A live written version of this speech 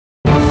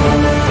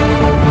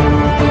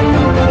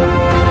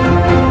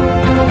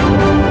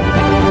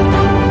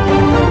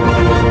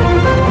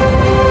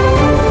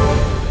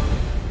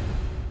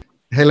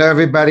Hello,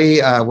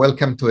 everybody.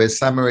 Welcome to a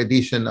summer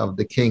edition of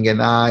The King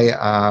and I.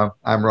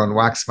 I'm Ron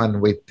Waxman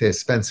with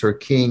Spencer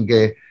King,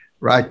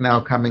 right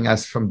now coming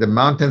us from the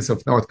mountains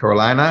of North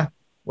Carolina.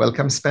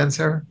 Welcome,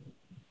 Spencer.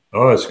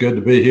 Oh, it's good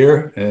to be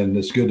here, and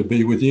it's good to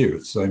be with you at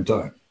the same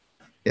time.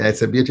 Yeah,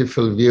 it's a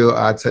beautiful view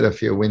outside of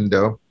your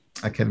window.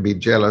 I can be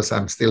jealous.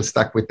 I'm still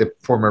stuck with the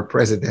former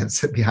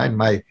presidents behind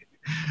my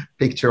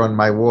picture on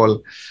my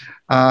wall.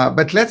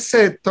 But let's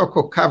talk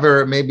or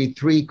cover maybe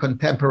three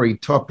contemporary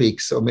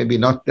topics, or maybe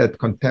not that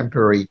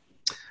contemporary.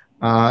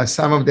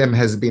 Some of them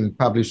has been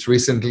published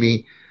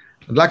recently.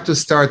 I'd like to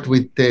start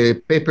with the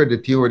paper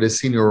that you were the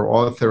senior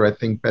author. I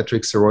think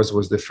Patrick Serroz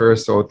was the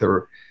first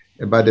author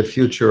about the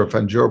future of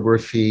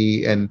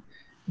angiography and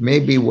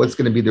maybe what's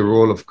going to be the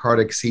role of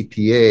cardiac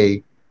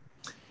CTA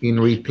in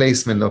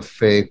replacement of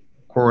a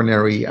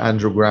coronary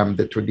angiogram,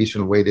 the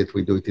traditional way that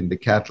we do it in the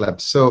cath lab.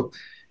 So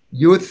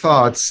your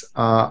thoughts,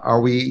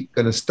 are we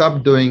going to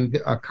stop doing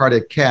a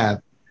cardiac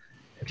cath,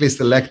 at least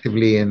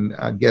electively,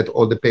 and get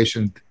all the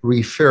patients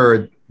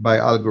referred by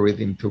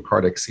algorithm to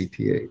cardiac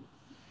CTA?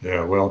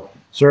 Yeah, well,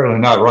 certainly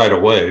not right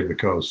away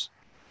because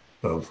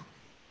of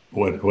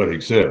what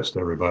exists.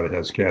 Everybody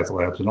has cath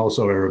labs, and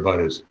also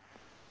everybody's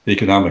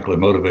economically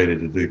motivated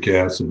to do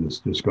caths, and it's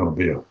just going to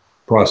be a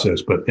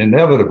process. But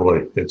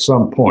inevitably, at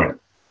some point,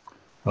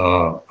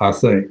 I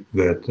think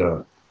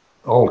that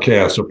all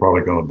caths are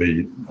probably going to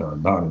be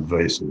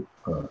non-invasive.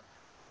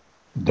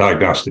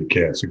 Diagnostic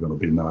caths are going to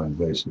be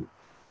non-invasive.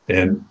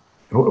 And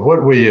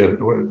what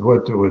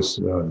was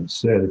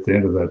said at the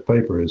end of that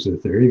paper is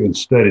that there are even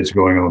studies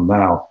going on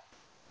now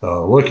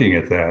looking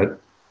at that,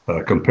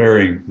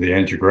 comparing the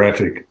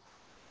angiographic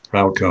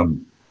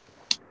outcome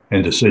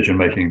and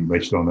decision-making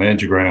based on the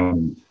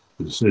angiogram,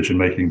 the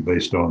decision-making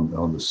based on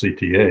the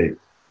CTA,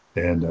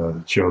 and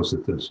it shows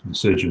that the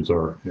decisions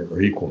are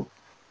equal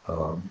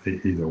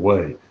either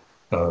way.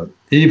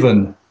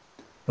 Even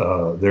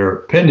there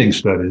are pending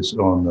studies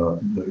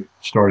on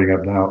starting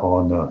up now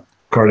on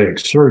cardiac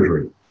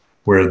surgery,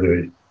 where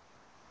the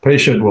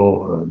patient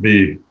will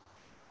be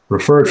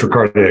referred for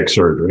cardiac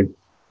surgery.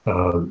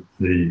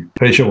 The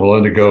patient will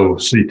undergo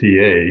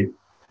CTA.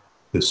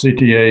 The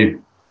CTA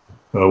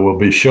will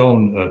be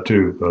shown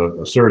to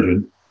a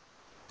surgeon.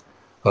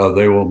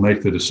 They will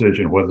make the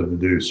decision whether to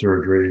do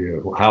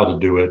surgery, how to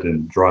do it,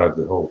 and drive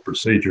the whole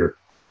procedure.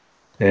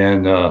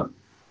 And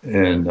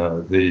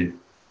the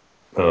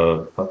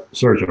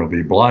surgeon will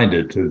be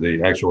blinded to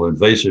the actual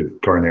invasive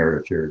coronary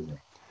artery,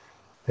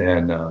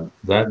 and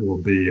that will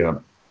be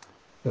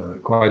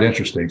quite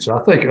interesting. So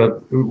I think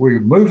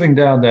we're moving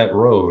down that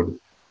road,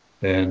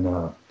 and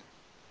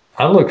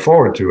I look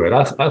forward to it.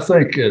 I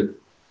think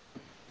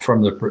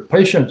from the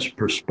patient's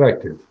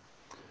perspective,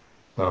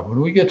 when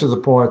we get to the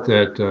point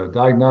that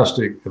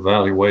diagnostic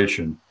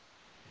evaluation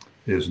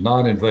is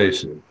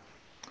non-invasive,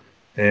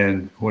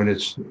 and when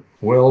it's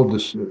well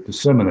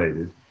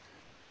disseminated,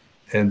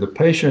 and the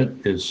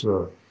patient is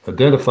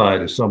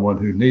identified as someone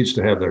who needs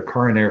to have their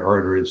coronary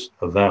arteries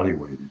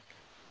evaluated.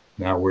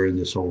 Now we're in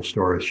this whole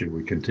story, should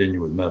we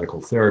continue with medical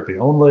therapy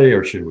only,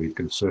 or should we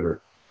consider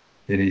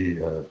any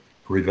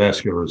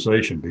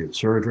revascularization, be it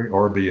surgery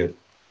or be it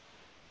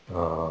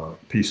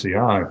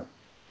PCI?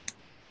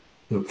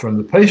 From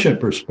the patient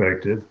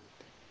perspective,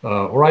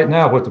 right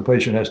now what the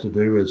patient has to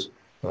do is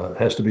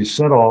has to be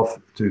sent off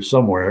to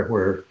somewhere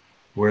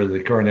where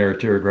the coronary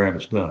arteriogram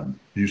is done,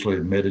 usually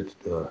admitted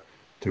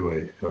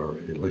or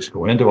at least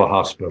go into a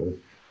hospital,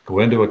 go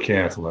into a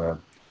cath lab,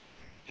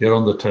 get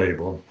on the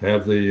table,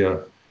 have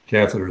the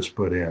catheters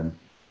put in,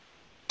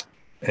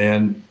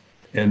 and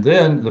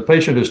then the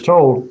patient is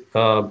told,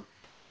 I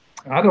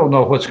don't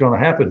know what's going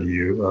to happen to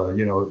you.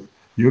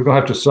 You're going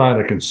to have to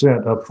sign a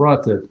consent up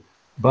front that,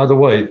 by the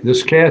way,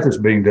 this cath is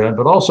being done,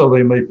 but also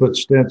they may put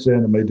stents in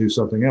and may do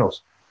something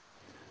else.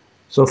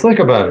 So think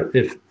about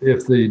it.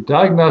 If the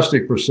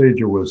diagnostic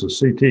procedure was a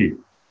CT,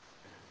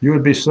 you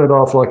would be sent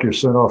off like you're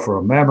sent off for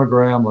a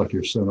mammogram, like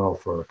you're sent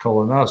off for a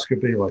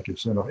colonoscopy, like you're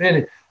sent off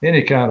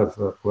any kind of,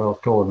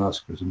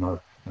 colonoscopy is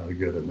not a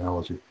good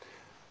analogy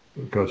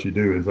because you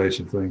do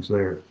invasive things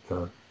there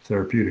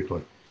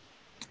therapeutically.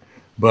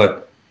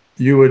 But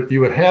you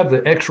would have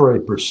the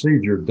X-ray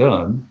procedure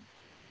done.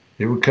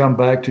 It would come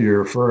back to your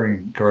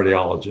referring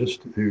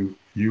cardiologist, who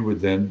you would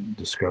then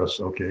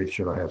discuss, okay,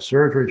 should I have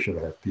surgery? Should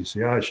I have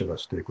PCI? Should I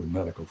stick with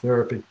medical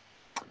therapy?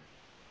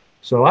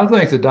 So I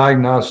think the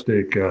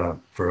diagnostic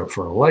for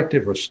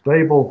elective or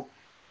stable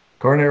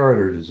coronary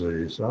artery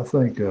disease, I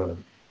think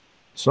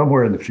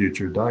somewhere in the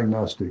future,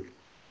 diagnostic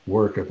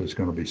workup is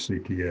going to be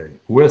CTA,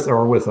 with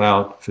or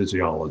without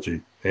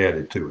physiology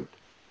added to it.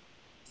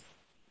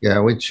 Yeah,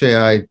 which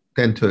I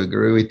tend to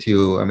agree with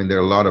you. I mean, there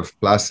are a lot of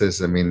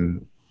pluses. I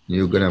mean,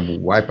 you're going to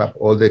wipe up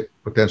all the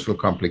potential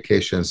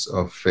complications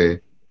of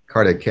a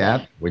cardiac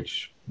cath,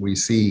 which we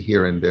see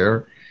here and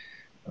there.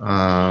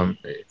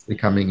 It's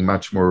becoming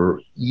much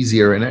more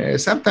easier, and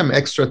sometimes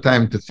extra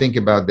time to think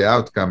about the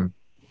outcome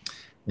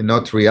and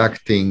not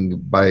reacting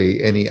by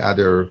any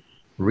other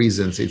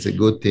reasons. It's a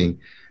good thing.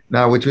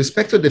 Now, with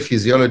respect to the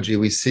physiology,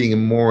 we're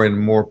seeing more and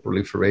more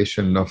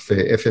proliferation of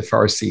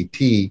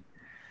FFRCT,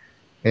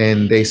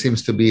 and they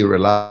seems to be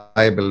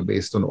reliable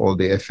based on all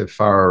the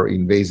FFR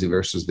invasive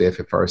versus the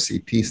FFR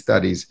CT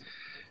studies.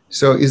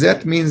 So is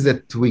that means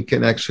that we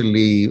can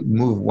actually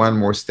move one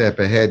more step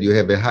ahead? You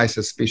have a high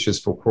suspicious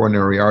for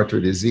coronary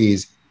artery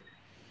disease.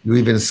 You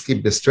even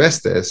skip the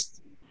stress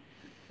test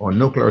or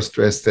nuclear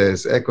stress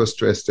test, echo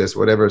stress test,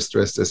 whatever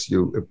stress test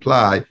you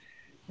apply,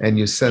 and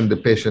you send the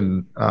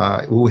patient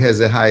who has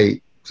a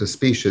high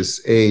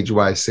suspicious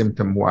age-wise,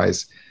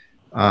 symptom-wise,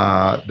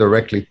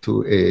 directly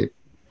to a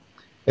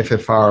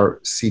FFR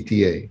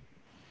CTA.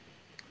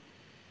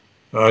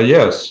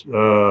 Yes,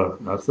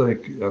 I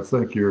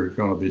think you're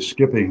going to be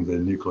skipping the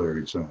nuclear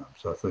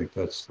exams. I think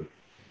that's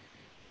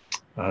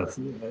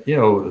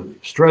the,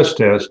 stress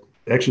test,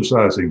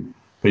 exercising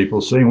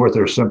people, seeing what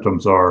their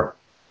symptoms are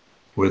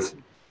with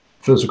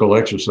physical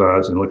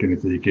exercise and looking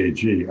at the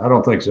EKG. I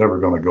don't think it's ever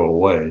going to go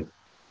away.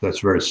 That's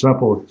very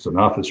simple. It's an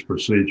office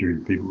procedure.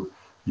 You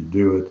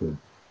do it. And,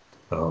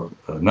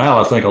 now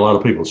I think a lot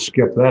of people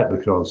skip that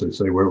because they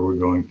say, where we're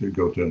going to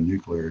go to a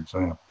nuclear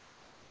exam.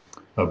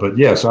 But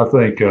yes, I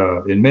think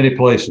in many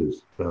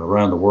places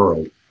around the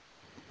world,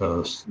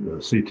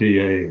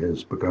 CTA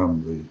has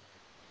become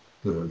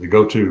the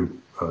go-to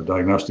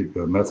diagnostic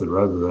method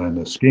rather than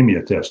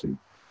ischemia testing.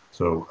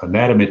 So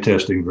anatomy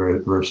testing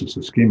versus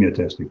ischemia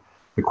testing.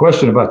 The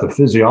question about the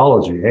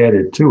physiology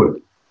added to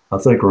it, I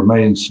think,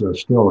 remains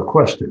still a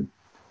question.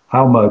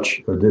 How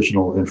much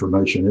additional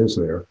information is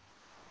there?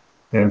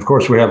 And of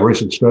course, we have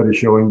recent studies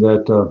showing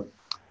that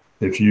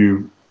if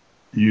you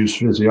use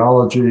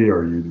physiology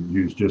or you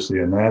use just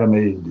the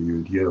anatomy,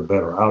 you get a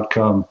better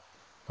outcome.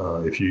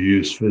 If you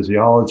use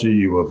physiology,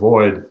 you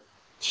avoid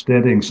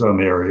stenting some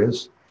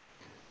areas.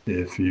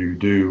 If you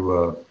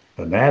do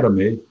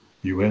anatomy,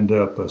 you end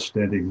up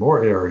stenting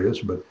more areas,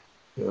 but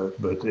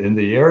in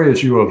the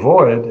areas you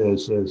avoid,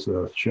 as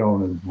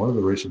shown in one of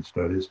the recent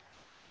studies,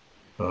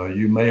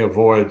 you may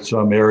avoid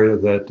some area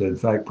that in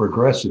fact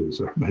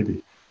progresses, or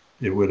maybe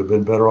it would have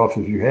been better off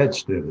if you had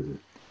stented it.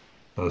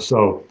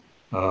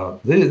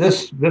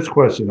 This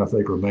question, I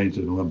think, remains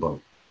in limbo.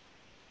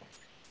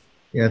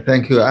 Yeah,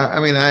 thank you.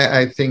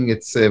 I think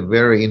it's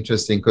very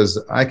interesting because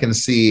I can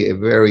see a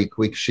very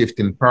quick shift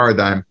in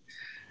paradigm.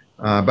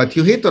 But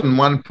you hit on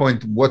one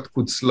point, what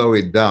could slow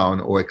it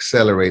down or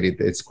accelerate it?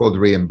 It's called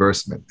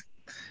reimbursement.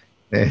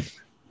 And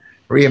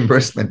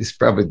reimbursement is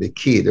probably the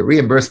key. The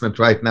reimbursement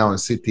right now in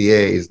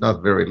CTA is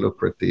not very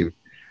lucrative.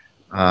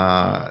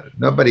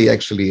 Nobody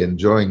actually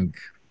enjoying,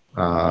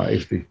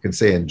 if you can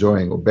say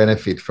enjoying or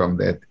benefit from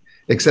that,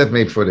 except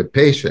maybe for the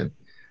patient.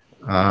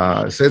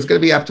 So it's going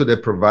to be up to the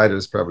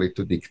providers probably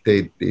to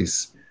dictate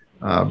this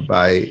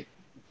by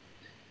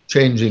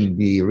changing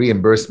the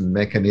reimbursement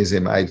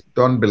mechanism. I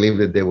don't believe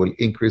that they will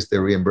increase the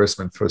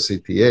reimbursement for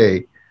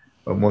CTA,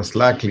 but most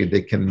likely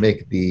they can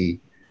make the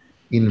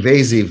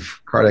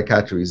invasive cardiac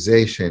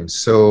catheterization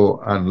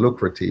so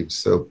unlucrative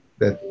so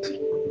that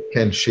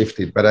can shift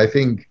it. But I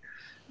think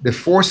the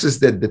forces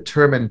that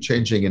determine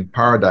changing in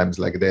paradigms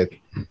like that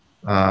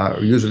are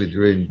usually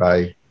driven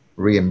by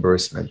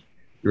reimbursement.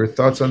 Your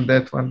thoughts on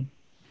that one?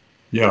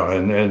 Yeah,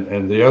 and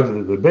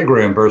the big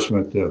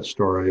reimbursement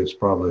story is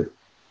probably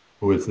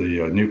with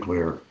the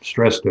nuclear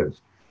stress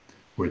test,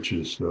 which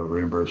is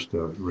reimbursed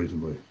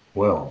reasonably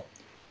well.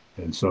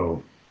 And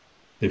so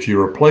if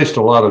you replaced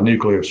a lot of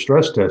nuclear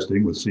stress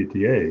testing with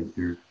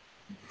CTA,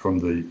 from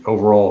the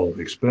overall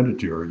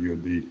expenditure,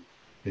 you'd be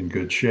in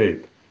good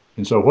shape.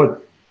 And so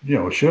what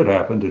should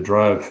happen to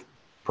drive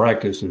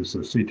practice is the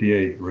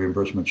CTA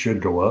reimbursement should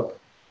go up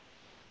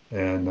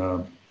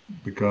and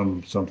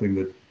become something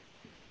that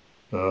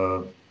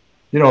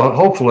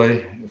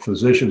hopefully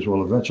physicians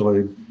will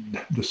eventually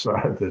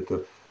decide that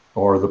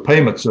the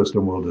payment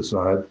system will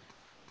decide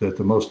that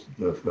the most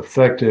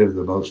effective,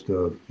 the most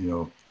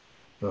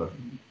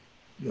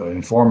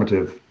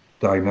informative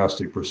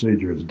diagnostic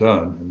procedure is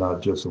done, and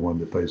not just the one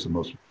that pays the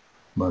most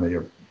money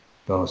or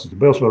balances the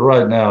bills. But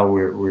right now,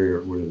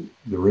 the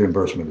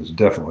reimbursement is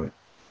definitely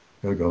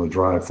going to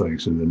drive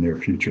things in the near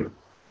future.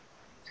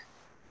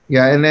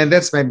 Yeah, and then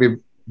that's maybe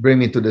bring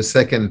me to the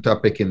second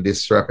topic in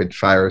this rapid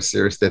fire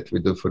series that we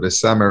do for the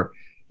summer.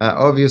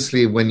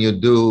 Obviously, when you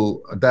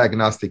do a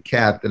diagnostic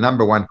CAT, the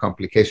number one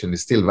complication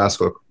is still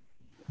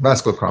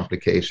vascular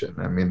complication.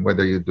 I mean,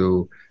 whether you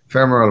do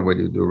femoral,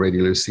 whether you do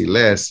radial, you see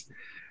less.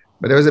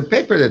 But there was a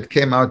paper that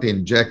came out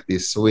in JACC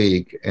this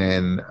week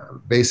and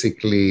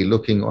basically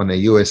looking on a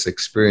US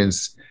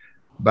experience,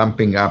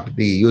 bumping up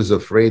the use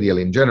of radial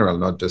in general,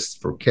 not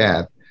just for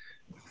CAT,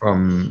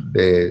 from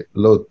the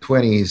low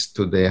 20s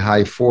to the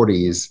high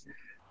 40s.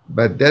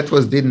 But that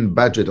didn't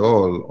budge at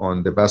all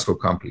on the vascular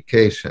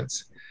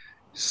complications.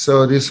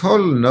 So this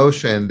whole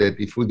notion that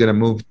if we're going to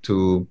move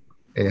to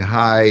a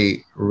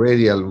high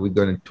radial, we're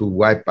going to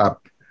wipe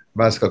up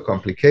vascular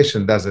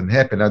complication doesn't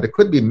happen. Now, there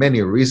could be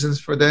many reasons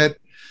for that.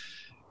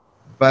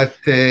 But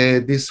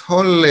this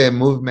whole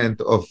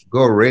movement of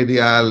go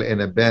radial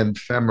and abandon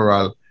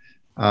femoral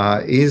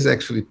is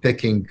actually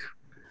taking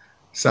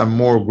some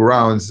more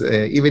grounds,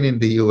 even in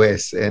the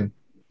US. And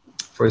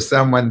for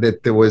someone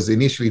that was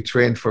initially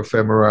trained for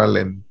femoral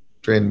and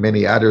trained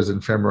many others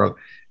in femoral,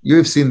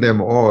 you've seen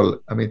them all.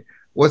 I mean,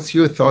 what's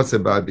your thoughts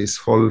about this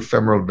whole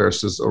femoral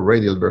versus or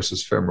radial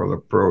versus femoral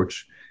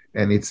approach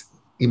and its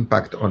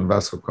impact on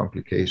vascular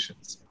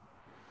complications?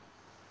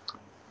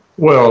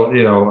 Well,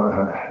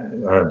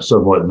 I'm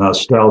somewhat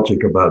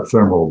nostalgic about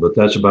femoral, but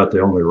that's about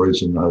the only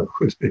reason I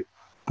would think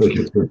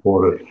it's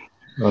important.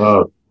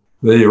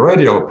 The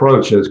radial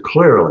approach is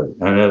clearly,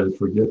 and I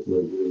forget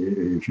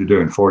if you're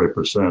doing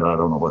 40%, I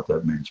don't know what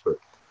that means, but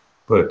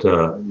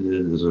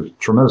there's a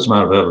tremendous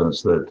amount of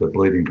evidence that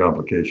bleeding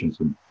complications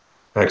and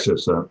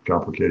access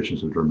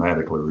complications are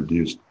dramatically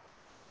reduced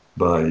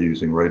by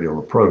using radial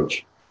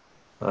approach.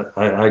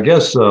 I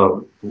guess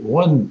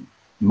one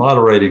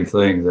moderating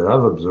thing that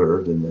I've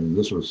observed, and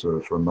this was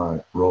from my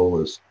role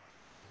as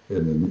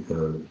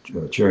in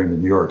chairing the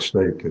New York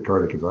State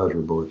Cardiac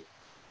Advisory Board,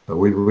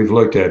 we've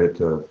looked at it,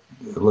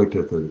 looked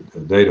at the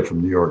data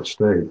from New York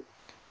State,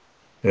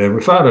 and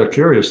we found a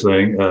curious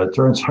thing. It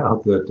turns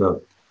out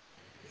that,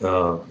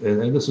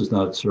 and this is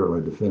not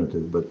certainly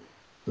definitive, but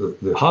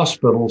the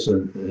hospitals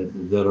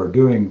that are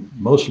doing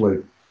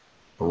mostly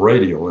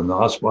radial and the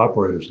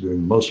operators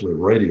doing mostly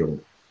radial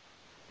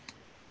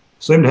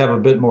seem to have a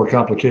bit more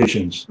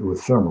complications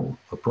with femoral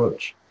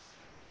approach.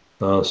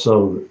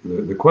 So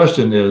the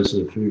question is,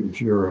 if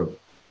you're a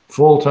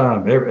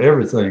full-time,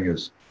 everything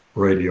is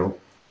radial,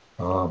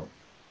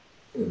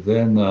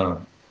 then, but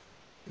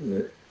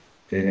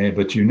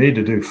you need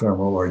to do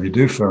femoral, or you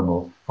do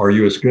femoral, are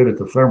you as good at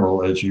the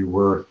femoral as you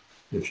were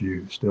if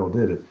you still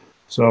did it?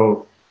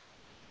 So,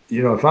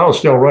 if I was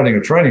still running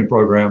a training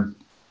program,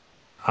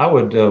 I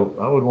would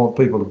want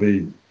people to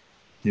be,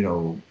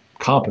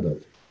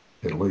 competent,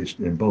 at least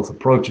in both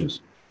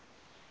approaches.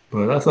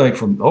 But I think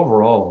from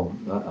overall,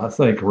 I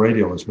think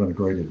radial has been a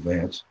great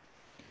advance.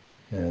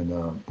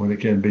 And when it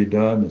can be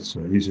done, it's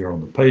easier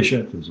on the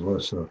patient.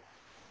 There's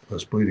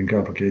less bleeding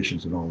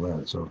complications and all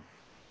that. So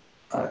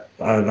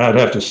I'd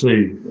have to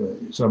see,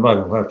 somebody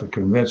will have to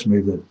convince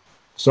me that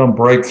some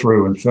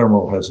breakthrough in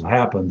femoral has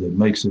happened that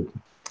makes it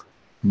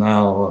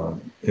now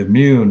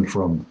immune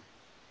from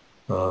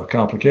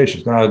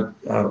complications. Now,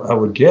 I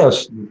would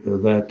guess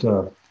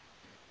that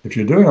if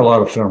you're doing a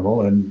lot of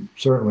femoral, and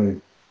certainly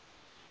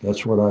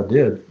that's what I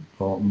did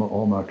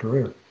all my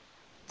career,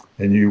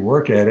 and you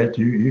work at it,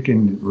 you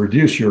can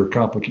reduce your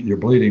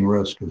bleeding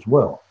risk as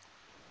well.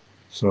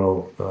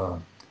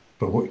 So,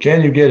 but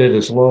can you get it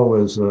as low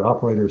as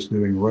operators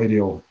doing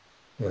radial,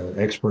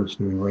 experts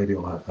doing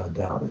radial? I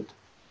doubt it.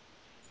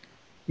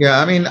 Yeah,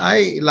 I mean,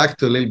 I like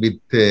to a little bit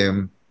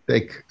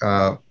take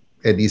a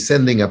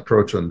descending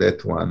approach on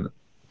that one,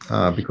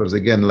 because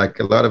again, like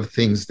a lot of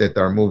things that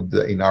are moved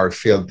in our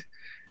field,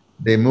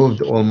 they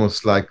moved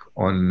almost like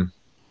on,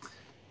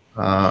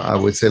 I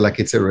would say like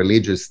it's a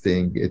religious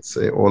thing. It's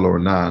a all or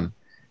none.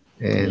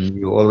 And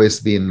you always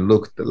been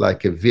looked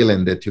like a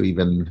villain that you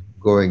even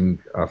going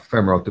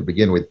femoral to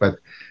begin with. But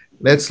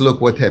let's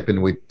look what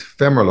happened with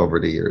femoral over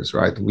the years,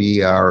 right?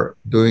 We are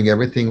doing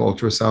everything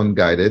ultrasound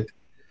guided.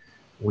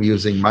 We're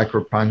using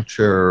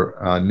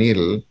micropuncture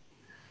needle.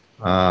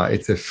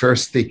 It's a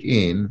first stick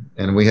in,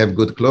 and we have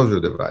good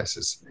closure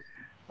devices.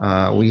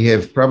 We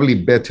have probably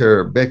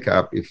better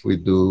backup if we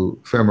do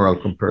femoral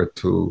compared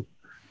to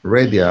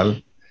radial.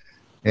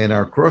 And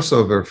our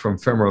crossover from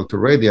femoral to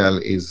radial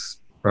is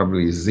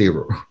probably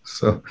 0.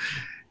 So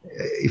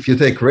if you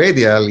take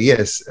radial,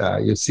 yes,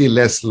 you see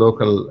less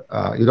local,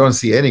 you don't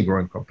see any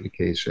growing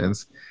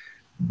complications,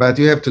 but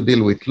you have to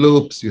deal with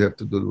loops, you have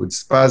to deal with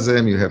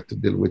spasm, you have to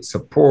deal with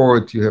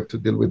support, you have to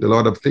deal with a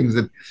lot of things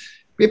that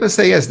people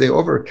say, yes, they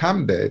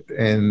overcome that.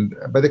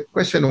 But the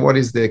question, what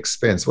is the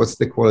expense? What's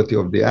the quality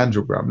of the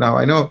angiogram? Now,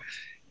 I know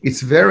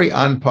it's very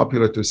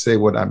unpopular to say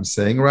what I'm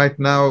saying right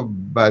now,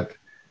 but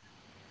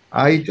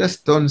I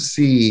just don't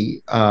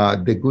see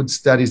the good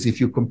studies.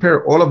 If you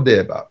compare all of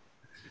the above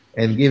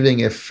and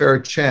giving a fair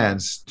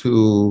chance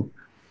to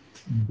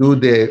do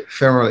the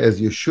femoral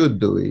as you should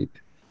do it,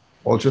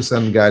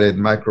 ultrasound guided,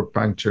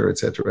 micropuncture,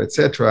 et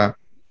cetera,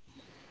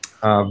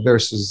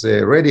 versus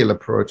a radial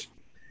approach.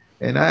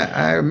 And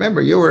I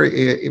remember you were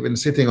even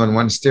sitting on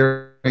one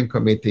steering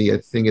committee. I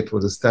think it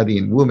was a study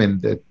in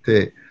women that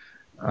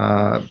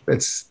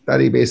that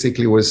study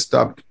basically was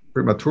stopped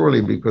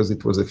prematurely because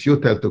it was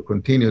futile to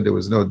continue. There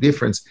was no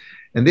difference.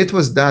 And it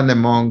was done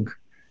among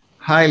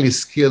highly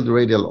skilled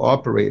radial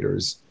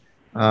operators,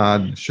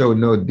 showed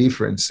no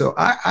difference. So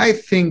I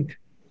think,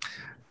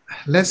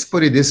 let's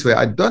put it this way.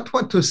 I don't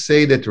want to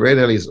say that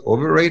radial is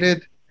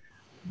overrated,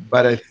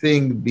 but I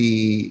think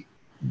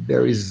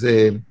there is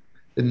the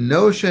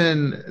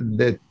notion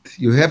that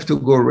you have to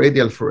go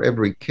radial for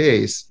every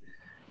case.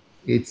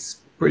 It's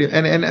pretty,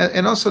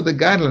 and also the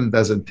guideline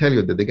doesn't tell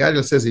you that. The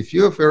guideline says if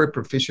you're very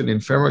proficient in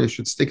femoral, you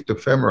should stick to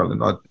femoral and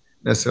not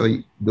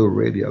necessarily do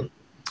radial.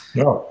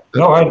 No.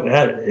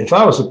 If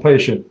I was a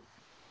patient,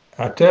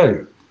 I tell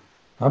you,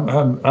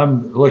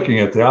 I'm looking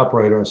at the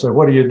operator and say,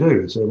 what do you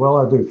do? He said, well,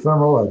 I do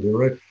femoral, I do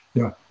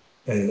radial.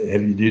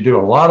 And you do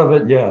a lot of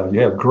it? Yeah. You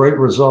have great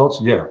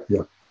results? Yeah.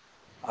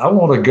 I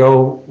want to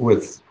go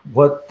with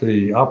what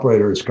the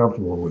operator is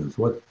comfortable with,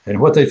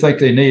 what they think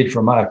they need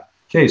for my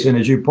case. And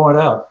as you point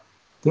out,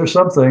 there's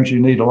some things you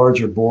need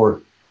larger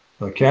bore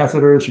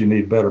catheters, you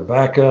need better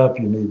backup,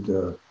 you need,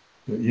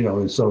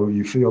 and so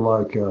you feel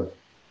like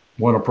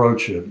one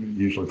approach,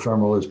 usually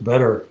femoral, is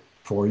better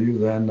for you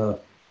than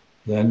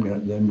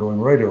going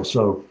radial.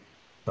 So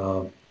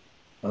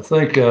I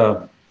think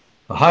a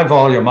high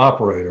volume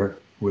operator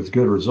with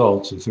good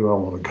results is who I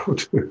want to go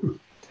to.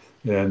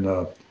 And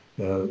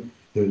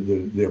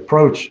the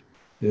approach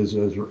is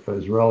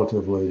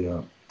relatively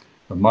a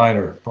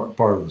minor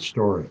part of the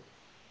story.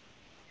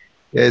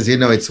 As you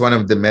know, it's one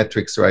of the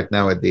metrics right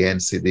now at the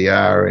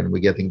NCDR, and we're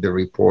getting the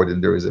report,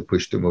 and there is a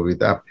push to move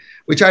it up,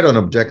 which I don't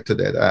object to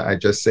that. I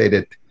just say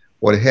that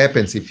what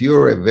happens if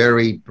you're a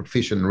very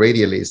proficient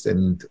radialist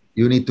and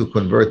you need to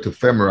convert to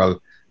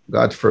femoral,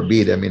 God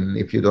forbid, I mean,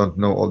 if you don't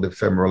know all the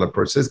femoral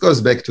approaches, this goes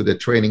back to the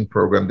training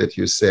program that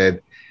you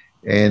said.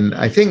 And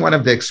I think one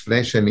of the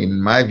explanation, in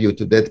my view,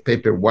 to that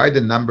paper, why the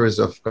numbers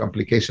of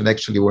complication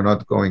actually were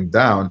not going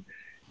down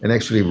and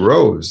actually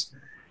rose.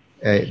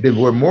 They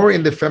were more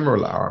in the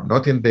femoral arm,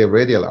 not in the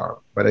radial arm.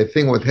 But I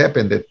think what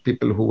happened that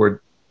people who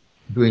were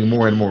doing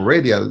more and more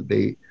radial,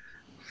 they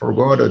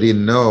forgot or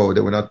didn't know,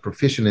 they were not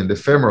proficient in the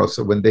femoral.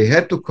 So when they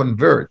had to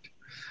convert,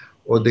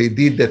 or they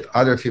did that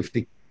other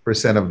 50%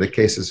 of the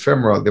cases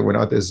femoral, they were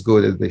not as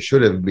good as they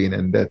should have been.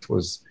 And that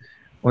was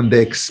on the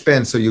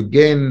expense. So you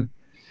gain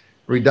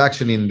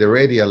reduction in the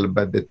radial,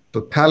 but the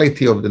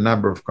totality of the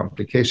number of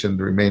complications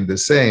remained the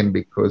same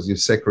because you're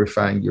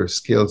sacrificing your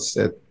skill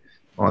set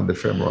on the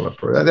femoral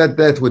approach.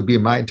 That would be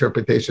my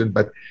interpretation,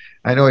 but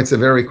I know it's a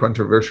very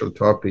controversial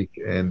topic.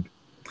 And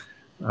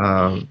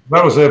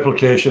that was the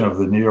implication of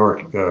the New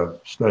York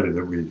study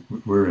that we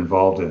were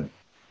involved in.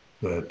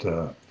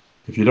 That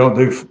if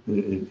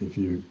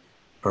you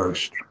are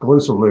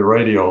exclusively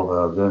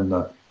radial,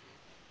 then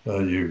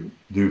you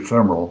do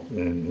femoral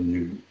and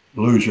you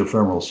lose your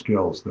femoral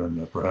skills,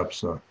 then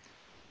perhaps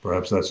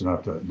that's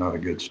not a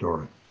good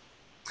story.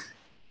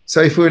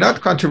 So if we're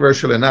not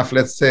controversial enough,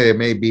 let's say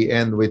maybe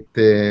end with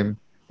a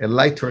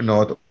lighter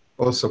note,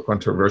 also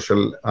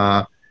controversial,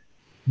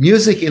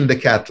 music in the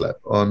cath lab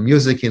or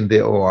music in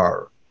the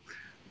OR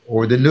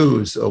or the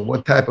news, or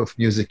what type of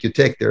music you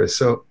take there.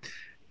 So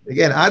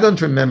again, I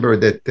don't remember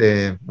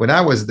that when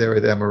I was there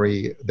at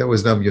Emory, there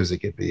was no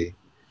music at the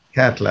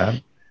cath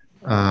lab.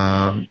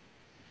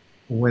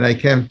 When I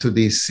came to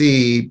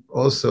DC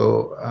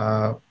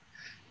also,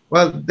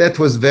 well, that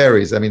was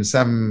varies. I mean,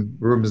 some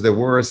rooms there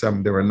were,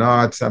 some there were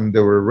not, some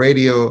there were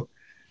radio.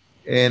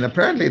 And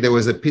apparently there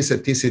was a piece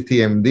at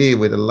TCTMD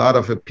with a lot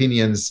of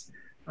opinions,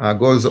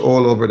 goes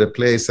all over the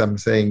place. Some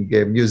saying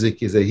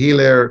music is a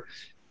healer.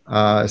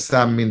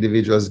 Some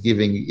individuals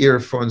giving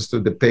earphones to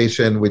the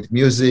patient with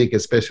music,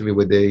 especially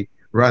when they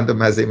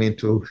randomize them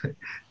into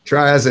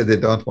trials and they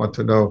don't want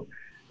to know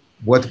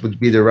what would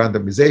be the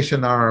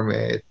randomization arm,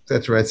 et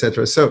cetera, et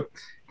cetera. So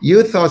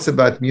your thoughts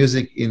about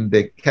music in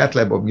the cath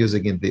lab or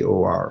music in the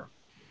OR?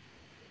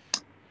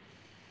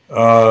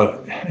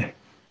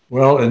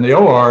 Well, in the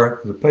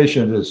OR, the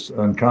patient is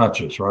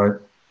unconscious, right?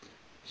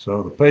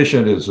 So the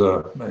patient is,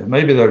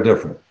 maybe they're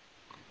different.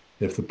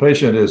 If the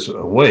patient is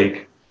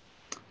awake,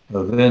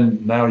 then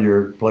now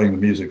you're playing the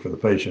music for the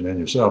patient and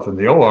yourself. In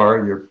the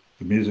OR,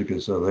 the music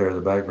is there in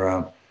the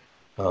background,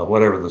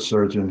 whatever the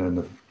surgeon and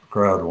the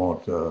crowd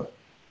want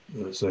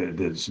say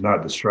it's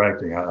not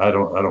distracting. I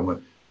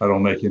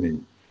don't make any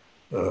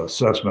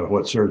assessment of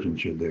what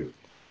surgeons should do.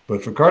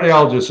 But for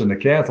cardiologists in the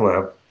cath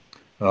lab,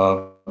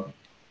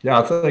 yeah,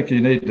 I think you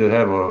need to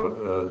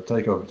have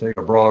take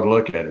a broad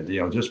look at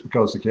it. Just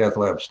because the cath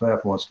lab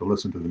staff wants to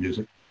listen to the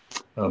music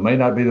may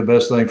not be the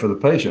best thing for the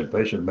patient.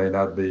 Patient may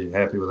not be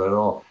happy with that at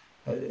all.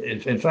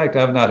 In fact,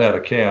 I've not had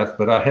a cath,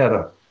 but I had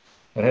a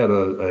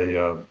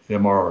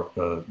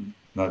MR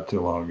not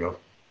too long ago,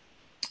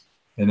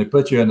 and they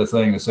put you in the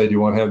thing and say, "Do you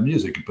want to have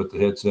music?" And put the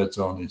headsets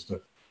on and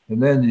stuff.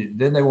 And then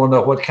they want to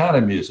know what kind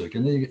of music.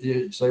 And then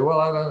you say, well,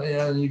 I don't,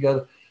 yeah, you got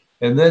to,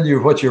 and then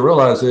what you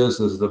realize is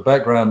the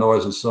background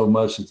noise is so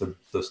much that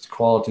the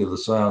quality of the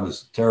sound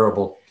is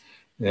terrible.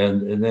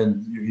 And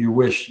then you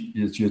wish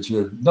you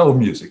should, no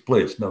music,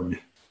 please, no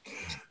music.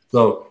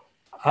 So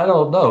I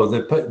don't know.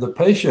 The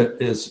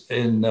patient is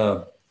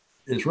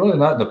really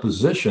not in a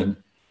position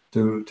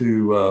to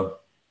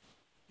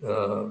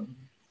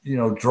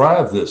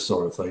drive this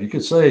sort of thing. You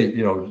could say,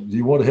 do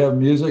you want to have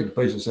music? The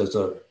patient says,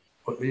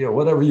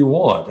 whatever you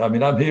want. I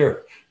mean, I'm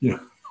here.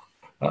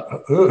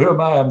 Who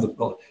am I?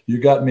 You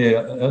got me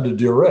under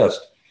duress,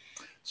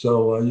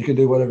 so you can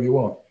do whatever you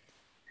want.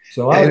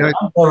 So I've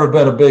never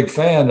been a big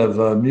fan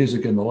of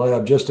music in the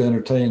lab, just to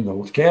entertain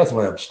the cath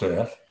lab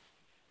staff.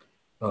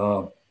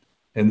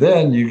 And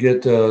then you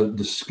get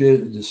this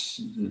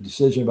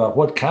decision about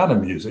what kind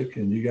of music,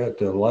 and you got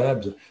the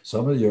labs.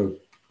 Some of your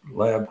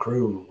lab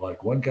crew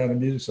like one kind of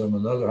music, some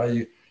another.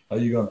 How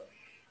you going?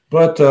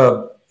 But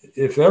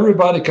if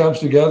everybody comes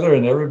together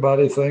and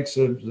everybody thinks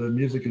the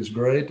music is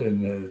great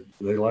and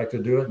they like to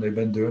do it and they've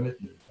been doing it,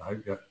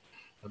 I've got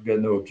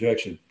no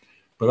objection.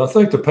 But I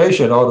think the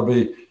patient ought to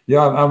be.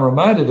 Yeah, I'm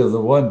reminded of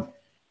the one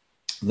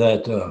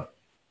that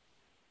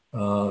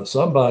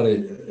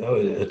somebody,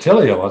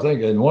 Attilio, I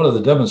think, in one of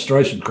the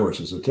demonstration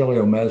courses,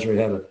 Attilio Masri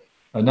had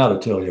not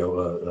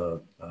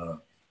Attilio,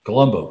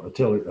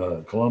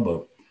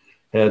 Colombo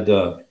had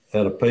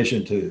a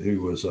patient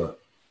who was an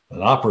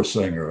opera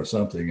singer or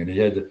something, and he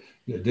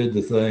did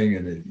the thing,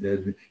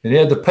 and he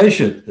had the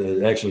patient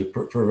actually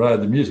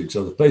provide the music,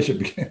 so the patient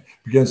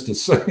begins to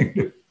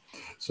sing.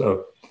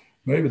 So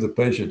maybe the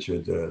patient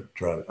should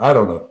try it. I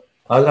don't know.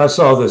 I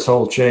saw this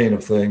whole chain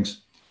of things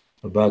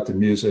about the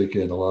music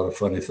and a lot of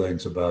funny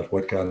things about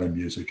what kind of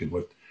music and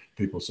what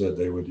people said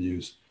they would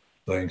use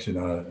things.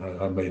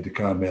 I made the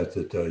comment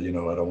that,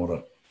 I don't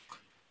want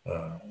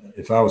to,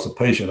 if I was a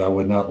patient, I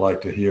would not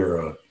like to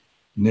hear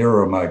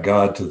Nearer My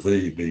God to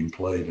Thee being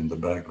played in the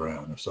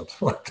background or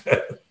something like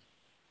that.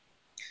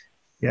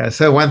 Yeah,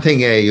 so one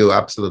thing, you're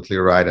absolutely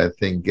right. I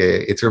think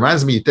it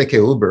reminds me, you take a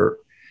Uber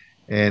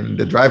and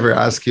the driver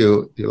asks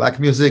you, do you like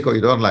music or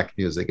you don't like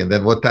music? And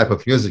then what type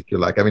of music you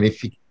like? I mean, if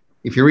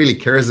he really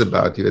cares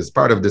about you as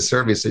part of the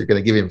service, so you're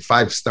going to give him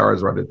 5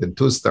 stars rather than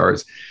 2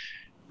 stars.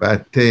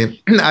 But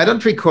I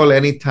don't recall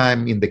any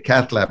time in the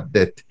cath lab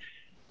that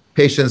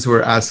patients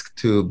were asked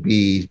to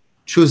be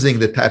choosing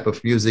the type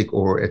of music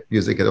or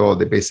music at all.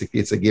 Basically,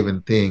 it's a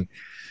given thing.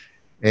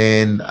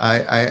 And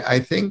I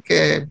think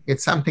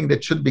it's something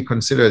that should be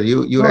considered.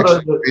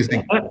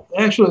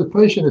 Actually, the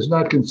patient is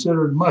not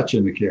considered much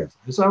in the cath.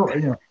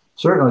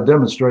 Certainly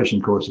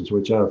demonstration courses,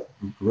 which I've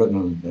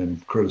written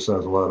and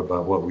criticized a lot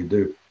about what we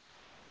do.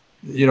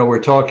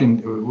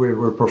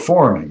 We're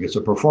performing. It's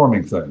a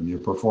performing thing. You're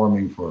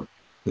performing for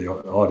the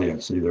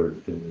audience, either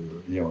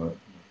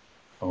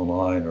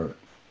online or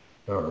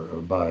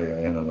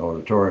in an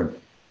auditorium.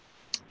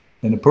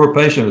 And the poor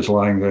patient is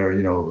lying there,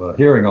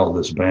 hearing all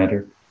this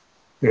banter.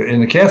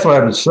 In the cath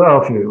lab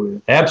itself,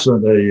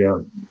 absent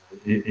a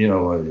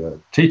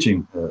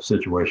teaching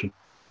situation,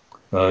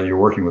 you're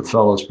working with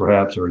fellows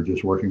perhaps, or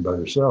just working by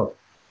yourself.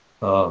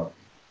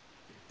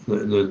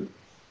 The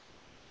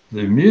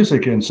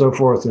music and so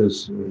forth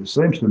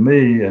seems to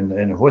me,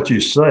 and what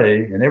you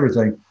say and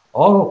everything,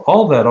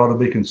 all that ought to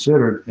be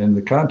considered in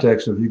the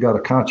context of you got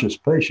a conscious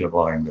patient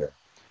lying there.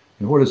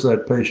 And what is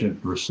that patient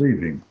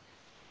receiving?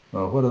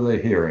 What are they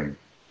hearing?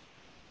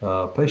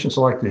 Patients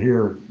like to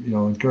hear,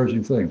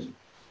 encouraging things.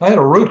 I had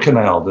a root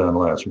canal done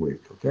last week.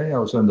 Okay, I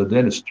was in the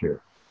dentist chair,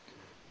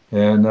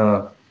 and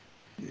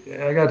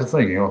I got to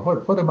thinking,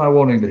 what am I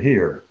wanting to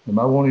hear? Am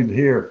I wanting to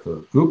hear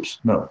oops?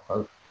 No,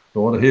 I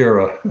want to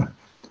hear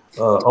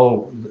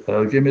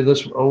give me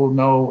this. Oh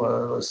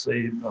no, let's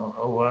see.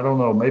 I don't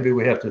know. Maybe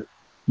we have to.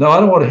 No, I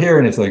don't want to hear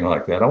anything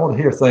like that. I want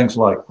to hear things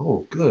like,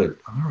 oh, good,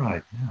 all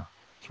right, yeah,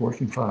 it's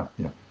working fine.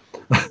 Yeah,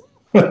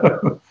 these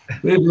are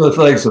the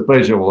things the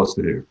patient wants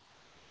to hear.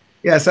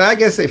 Yeah, so I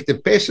guess if the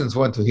patients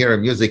want to hear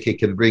music, he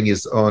can bring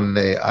his own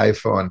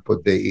iPhone,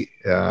 put the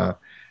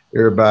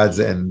earbuds,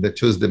 and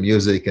choose the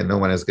music, and no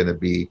one is going to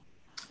be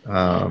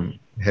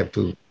have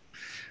to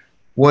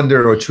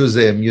wonder or choose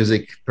a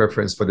music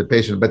preference for the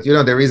patient. But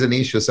there is an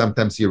issue.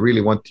 Sometimes you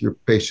really want your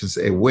patients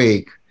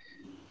awake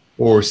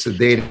or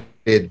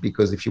sedated,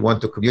 because if you want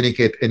to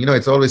communicate, and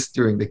it's always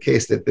during the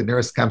case that the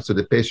nurse comes to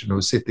the patient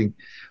who's sitting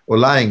or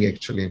lying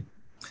actually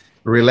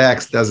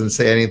relaxed, doesn't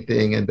say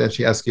anything, and then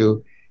she asks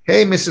you,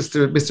 hey,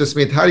 Mr.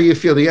 Smith, how do you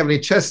feel? Do you have any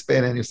chest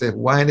pain? And you say,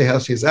 why in the hell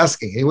she's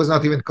asking? He was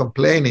not even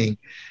complaining,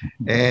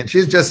 and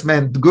she's just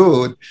meant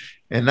good.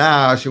 And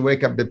now she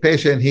wake up the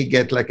patient, he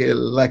get like,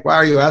 why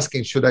are you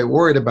asking? Should I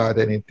worry about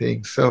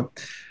anything? So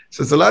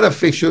it's a lot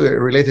of issue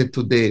related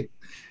to the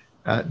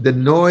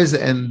noise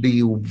and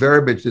the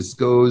verbiage that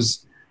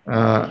goes.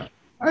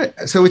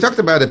 So we talked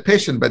about a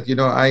patient, but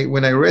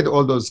when I read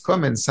all those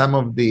comments, some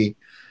of the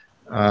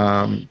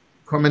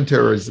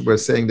commentators were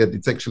saying that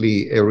it's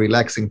actually a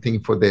relaxing thing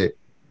for the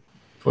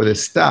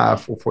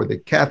staff or for the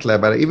cath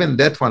lab. But even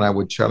that one I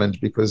would challenge,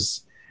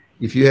 because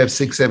if you have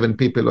 6, 7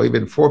 people or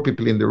even 4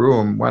 people in the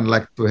room, one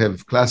like to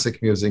have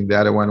classic music, the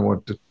other one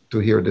want to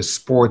hear the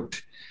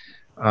sport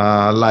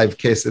live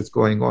case that's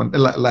going on,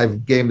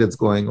 live game that's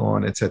going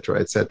on, etc.,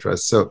 etc.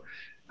 So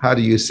how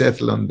do you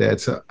settle on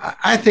that? So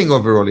I think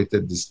overall it's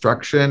a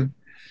distraction,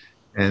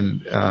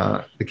 and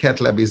the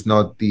cath lab is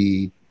not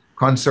the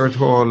concert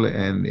hall,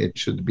 and it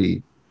should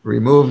be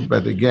removed.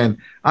 But again,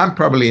 I'm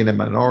probably in a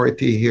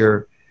minority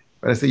here.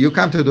 But I say, you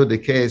come to do the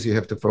case, you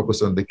have to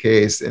focus on the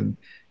case. And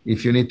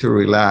if you need to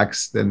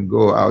relax, then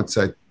go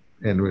outside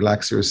and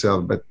relax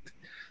yourself. But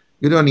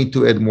you don't need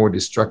to add more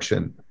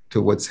distraction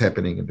to what's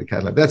happening in the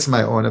cath lab. That's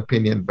my own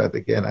opinion. But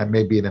again, I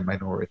may be in a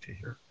minority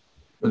here.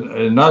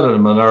 And not in a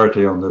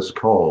minority on this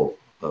call.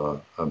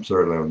 I'm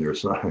certainly on your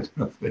side.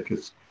 I think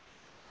it's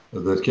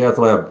the cath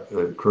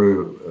lab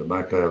crew,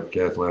 my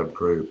cath lab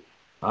crew.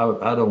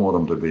 I don't want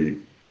them to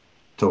be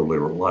totally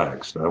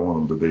relaxed. I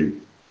want them to be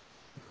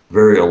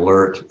very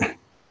alert,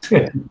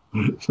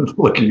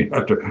 looking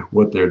after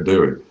what they're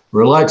doing.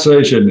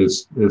 Relaxation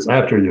is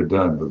after you're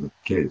done with the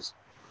case.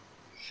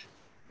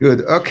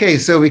 Good. Okay,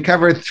 so we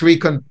covered 3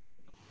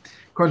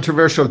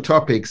 controversial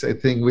topics. I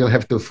think we'll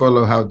have to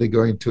follow how they're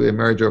going to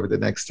emerge over the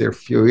next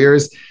few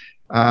years.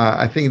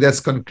 I think that's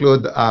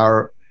conclude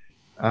our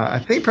I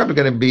think probably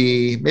going to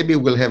be, maybe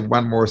we'll have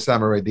one more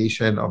summer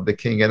edition of The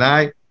King and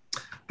I.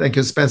 Thank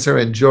you, Spencer.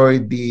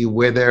 Enjoyed the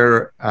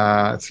weather.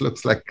 It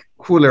looks like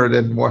cooler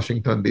than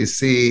Washington,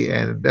 D.C.,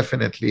 and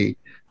definitely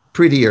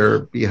prettier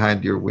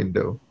behind your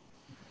window.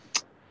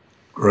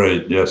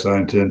 Great. Yes, I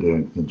intend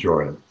to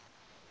enjoy it.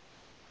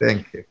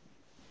 Thank you.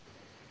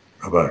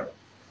 Bye-bye.